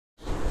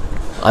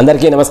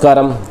అందరికీ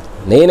నమస్కారం.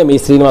 నేను మీ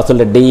శ్రీనివాసులు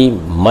రెడ్డి,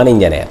 మన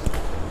ఇంజనీర్.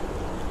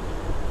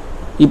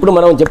 ఇప్పుడు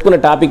మనం చెప్పుకున్న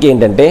టాపిక్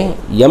ఏంటంటే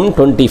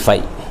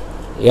M25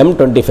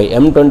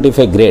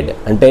 గ్రేడ్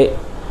అంటే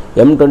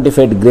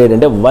M25 గ్రేడ్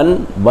అంటే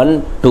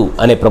 112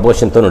 అనే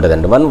ప్రపోర్షన్తో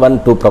ఉంటుందండి.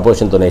 112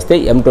 ప్రపోర్షన్తో వేస్తే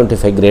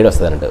M25 గ్రేడ్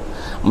వస్తుందంట.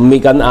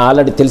 మీకు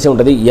ఆల్రెడీ తెలిసి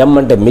ఉంటుంది. M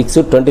అంటే మిక్స్,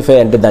 25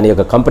 అంటే దాని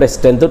యొక్క కంప్రెస్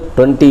స్ట్రెంత్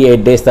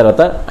 28 డేస్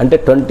తర్వాత అంటే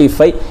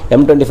 25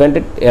 M25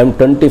 అంటే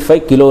M25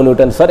 kilo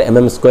Newton's for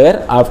mm²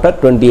 after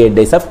 28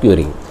 days of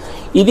curing.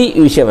 ఇది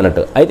విషయం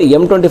అన్నట్టు. అయితే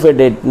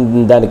M25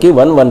 దానికి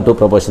 112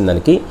 ప్రపోర్షన్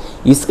దానికి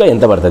ఇసుక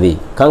ఎంత పడుతుంది,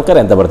 కంకర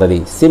ఎంత పడుతుంది,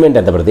 సిమెంట్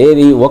ఎంత పడుతుంది,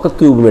 ఏది ఒక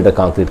క్యూబ్ మీటర్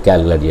కాంక్రీట్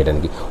క్యాలిక్యులేట్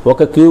చేయడానికి, ఒక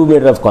క్యూబ్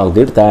మీటర్ ఆఫ్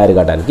కాంక్రీట్ తయారు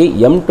కావడానికి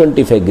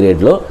M25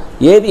 గ్రేడ్లో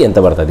ఏది ఎంత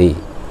పడుతుంది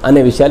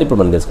అనే విషయాలు ఇప్పుడు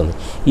మనం తెలుసుకుందాం.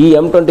 ఈ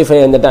M25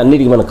 ఏంటంటే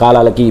అన్నిటికీ మన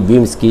కాలాలకి,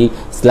 బీమ్స్కి,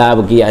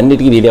 స్లాబ్కి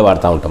అన్నిటికీ ఇదే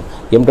వాడుతూ ఉంటాం.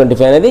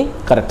 M25 అనేది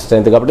కరెక్ట్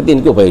స్ట్రెంత్ కాబట్టి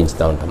దీనికి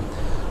ఉపయోగిస్తూ ఉంటాం.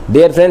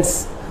 డియర్ ఫ్రెండ్స్,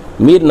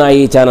 మీరు నా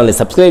ఈ ఛానల్ని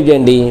సబ్స్క్రైబ్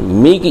చేయండి.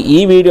 మీకు ఈ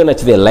వీడియో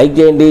నచ్చితే లైక్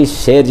చేయండి,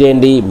 షేర్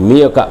చేయండి, మీ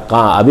యొక్క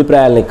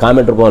అభిప్రాయాలని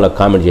కామెంట్ రూపంలో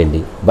కామెంట్ చేయండి.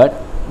 But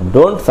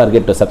don't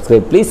forget to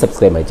subscribe. Please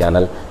subscribe my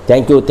channel.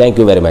 Thank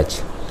you very much.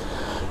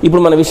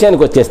 ఇప్పుడు మన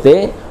విషయానికి వచ్చేస్తే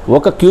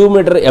ఒక క్యూబ్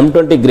మీటర్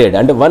M20 గ్రేడ్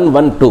అంటే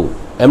 112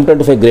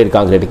 M25 గ్రేడ్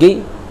కాంక్రీట్కి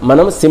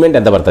మనం సిమెంట్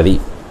ఎంత పడుతుంది,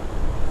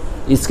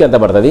 ఇసుక ఎంత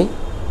పడుతుంది,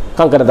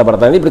 కంకర ఎంత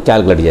పడుతుంది ఇప్పుడు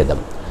క్యాలిక్యులేట్ చేద్దాం.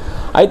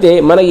 అయితే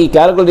మనకి ఈ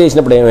క్యాలిక్యులేట్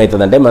చేసినప్పుడు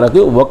ఏమవుతుందంటే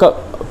మనకు ఒక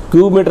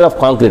క్యూబ్ మీటర్ ఆఫ్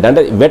కాంక్రీట్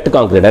అంటే వెట్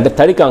కాంక్రీట్ అంటే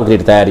తడి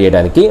కాంక్రీట్ తయారు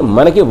చేయడానికి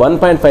మనకి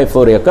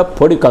 1.54 యొక్క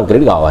పొడి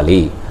కాంక్రీట్ కావాలి,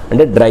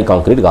 అంటే డ్రై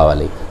కాంక్రీట్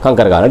కావాలి,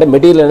 కంకర కావాలి. అంటే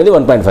మెటీరియల్ అనేది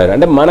 1.5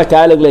 అంటే మన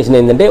క్యాలిక్యులేషన్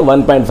ఏంటంటే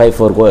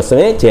 1.54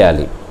 కోసమే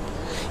చేయాలి.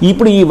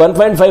 ఇప్పుడు ఈ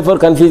 1.54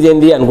 కన్ఫ్యూజ్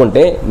అయింది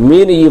అనుకుంటే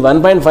మీరు ఈ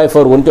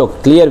 1.54 గురించి ఒక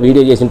క్లియర్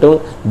వీడియో చేసి ఉంటాం.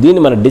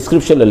 దీన్ని మన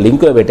డిస్క్రిప్షన్లో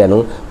లింక్లో పెట్టాను.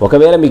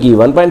 ఒకవేళ మీకు ఈ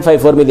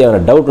 1.54 మీద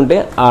ఏమైనా డౌట్ ఉంటే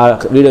ఆ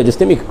వీడియో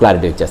చూస్తే మీకు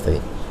క్లారిటీ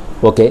వచ్చేస్తుంది.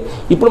 ఓకే,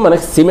 ఇప్పుడు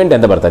మనకి సిమెంట్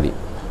ఎంత పడుతుంది,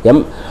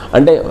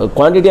 అంటే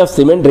quantity of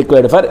cement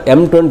required for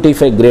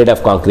M25 grade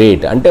of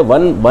concrete అంటే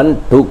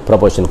 112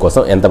 ప్రపోర్షన్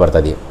కోసం ఎంత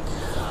పడుతుంది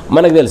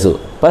మనకు తెలుసు.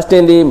 ఫస్ట్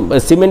ఏంది,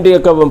 సిమెంట్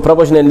యొక్క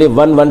ప్రపోర్షన్ ఏంది,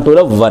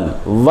 112లో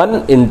 1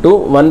 ఇంటూ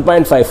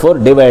 1.54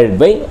 డివైడెడ్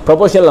బై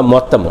ప్రపోర్షన్ల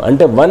మొత్తం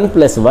అంటే 1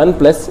 + 1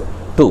 +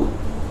 2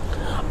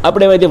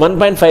 అప్పుడు ఏమైతే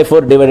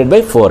 1.54 డివైడెడ్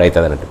బై 4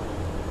 అవుతుంది అన్నట్టు.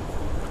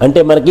 అంటే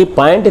మనకి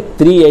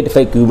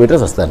 0.385 క్యూబ్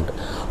మీటర్స్ వస్తుందంట.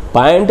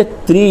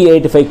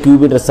 0.385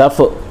 cube metres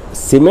of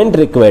cement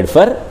required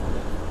for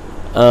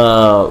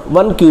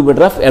 1 cube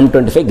metre of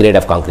M25 grade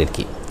of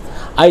కాంక్రీట్కి.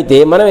 అయితే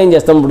మనం ఏం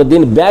చేస్తాం, ఇప్పుడు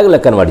దీన్ని బ్యాగ్లో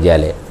కన్వర్ట్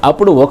చేయాలి.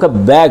 అప్పుడు ఒక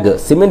బ్యాగ్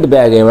సిమెంట్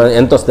బ్యాగ్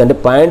ఎంత వస్తుంది అంటే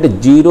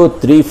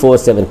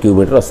 0.0347 క్యూబ్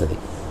మీటర్ వస్తుంది.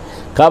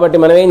 కాబట్టి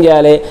మనం ఏం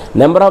చేయాలి,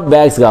 నెంబర్ ఆఫ్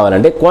బ్యాగ్స్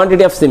కావాలంటే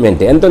క్వాంటిటీ ఆఫ్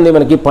సిమెంట్ ఎంత ఉంది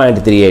మనకి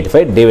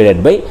 0.385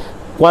 divided by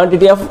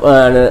quantity of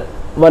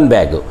 1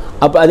 bag.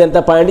 అప్పుడు అదెంత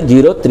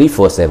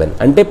 0.0347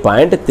 అంటే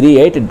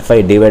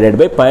 0.385 divided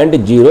by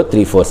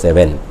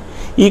 0.0347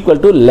 equal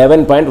to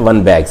 11.1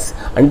 bags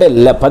అంటే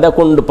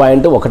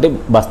 11.1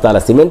 బస్తాల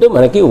సిమెంట్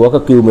మనకి ఒక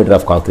క్యూబ్ మీటర్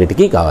ఆఫ్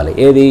కాంక్రీట్కి కావాలి,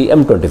 ఏది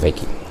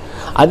M25కి.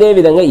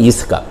 అదేవిధంగా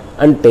ఇసుక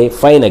అంటే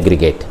fine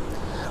aggregate,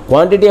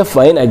 quantity of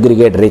fine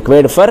aggregate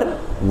required for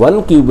 1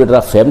 cube metre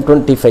of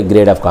M25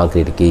 grade of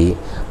కాంక్రీట్కి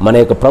మన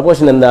యొక్క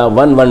ప్రపోర్షన్ ఎంత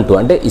 112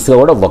 అంటే ఇసుక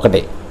కూడా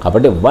ఒకటే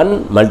కాబట్టి 1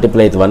 ×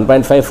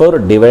 1.54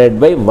 డివైడెడ్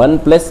బై 1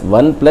 +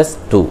 1 +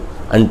 2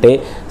 అంటే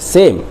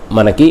సేమ్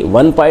మనకి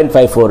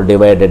 1.54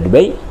 divided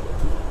by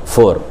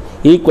 4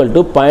 equal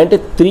to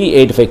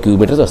 0.385 cube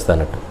metres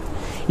వస్తున్నట్టు.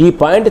 ఈ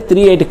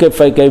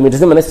 0.385 క్యూబ్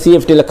మీటర్స్ని మనం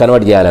CFTలో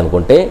కన్వర్ట్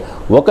చేయాలనుకుంటే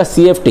ఒక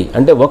CFT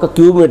అంటే ఒక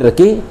క్యూబ్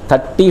మీటర్కి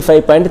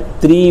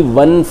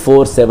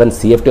 35.3147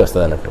 CFT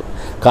వస్తుంది అన్నట్టు.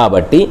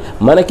 కాబట్టి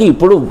మనకి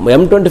ఇప్పుడు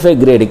M25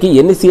 గ్రేడ్కి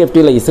ఎన్ని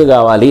CFTల ఇసుక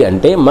కావాలి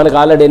అంటే మనకు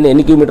ఆల్రెడీ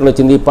ఎన్ని క్యూబ్ మీటర్లు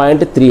వచ్చింది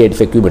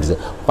 0.385 క్యూబ్ మీటర్స్.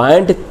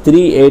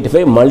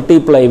 0.385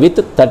 మల్టిప్లై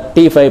విత్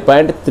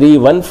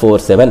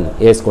 35.3147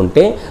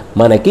 వేసుకుంటే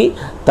మనకి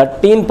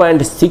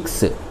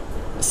 13.6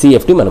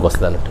 CFT మనకు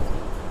వస్తుంది అన్నట్టు.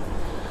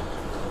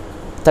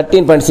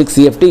 13.6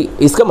 CFT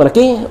ఇసుక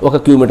మనకి ఒక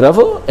cube metre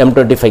of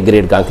M25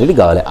 grade concrete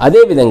కావాలి.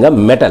 అదేవిధంగా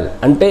మెటల్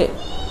అంటే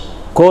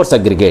కోర్స్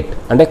అగ్రిగేట్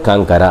అంటే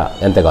కంకర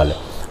ఎంత కావాలి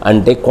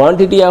అంటే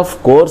quantity of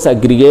coarse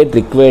aggregate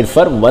required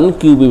for 1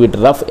 cube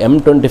metre of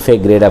M25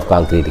 grade of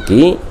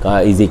కాంక్రీట్కి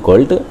is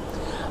equal to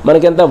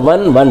మనకి ఎంత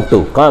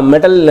 112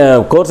 మెటల్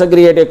కోర్స్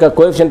అగ్రిగేట్ యొక్క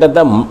కోఎఫిషియంట్ ఎంత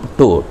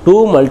 2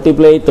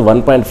 మల్టిప్లై విత్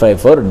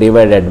 1.54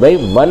 డివైడెడ్ బై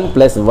 1 +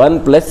 1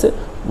 +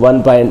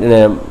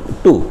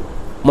 1.2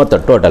 మొత్తం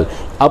టోటల్.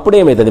 అప్పుడు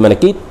ఏమవుతుంది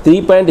మనకి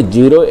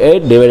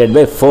 3.08 divided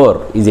by 4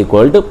 is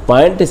equal to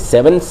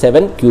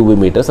 0.77 cube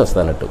metres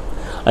వస్తున్నట్టు.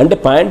 అంటే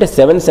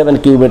 0.77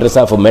 cube metres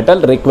of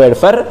metal required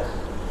for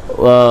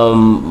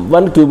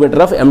 1 cube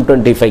metre of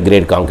M25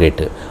 grade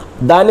concrete.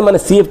 దాన్ని మన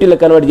CFTలో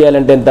కన్వర్ట్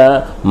చేయాలంటే ఎంత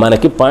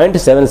మనకి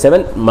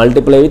 0.77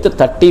 మల్టిప్లై విత్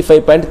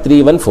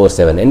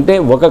 35.3147 అంటే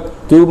ఒక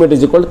cube metre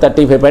is equal to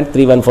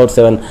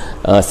 35.3147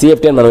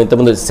 CFT అని మనం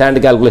ఇంతకుముందు స్టాండ్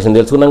క్యాలిక్యులేషన్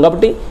తెలుసుకున్నాం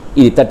కాబట్టి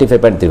ఇది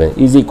 35.31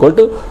 ఈజ్ ఈక్వల్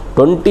టు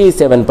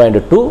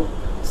 27.2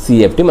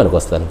 CFT మనకు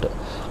వస్తుంది.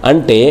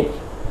 అంటే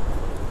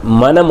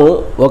మనము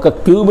ఒక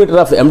cube metre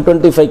of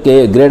M25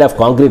 grade of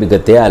concrete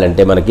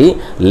తేయాలంటే మనకి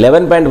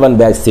 11.1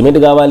 బ్యాగ్స్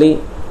సిమెంట్ కావాలి,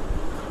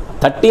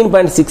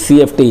 13.6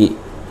 CFT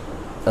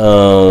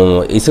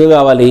ఇసుక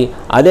కావాలి,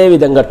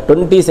 అదేవిధంగా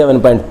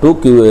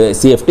 27.2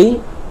 CFT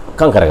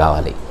కంకర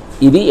కావాలి.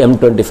 ఇది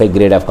M25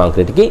 గ్రేడ్ ఆఫ్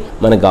కాంక్రీట్కి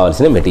మనకు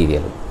కావాల్సిన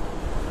మెటీరియల్.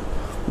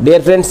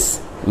 డియర్ ఫ్రెండ్స్,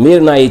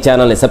 మీరు నా ఈ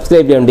ఛానల్ని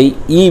సబ్స్క్రైబ్ చేయండి.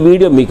 ఈ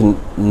వీడియో మీకు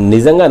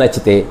నిజంగా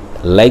నచ్చితే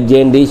లైక్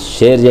చేయండి,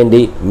 షేర్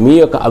చేయండి. మీ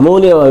యొక్క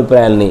అమూల్య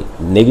అభిప్రాయాలని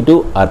నెగిటివ్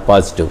ఆర్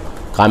పాజిటివ్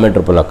కామెంట్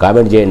రూపంలో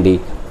కామెంట్ చేయండి.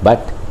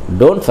 But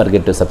don't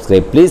forget to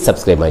subscribe. Please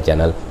subscribe my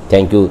channel.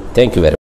 Thank you very much.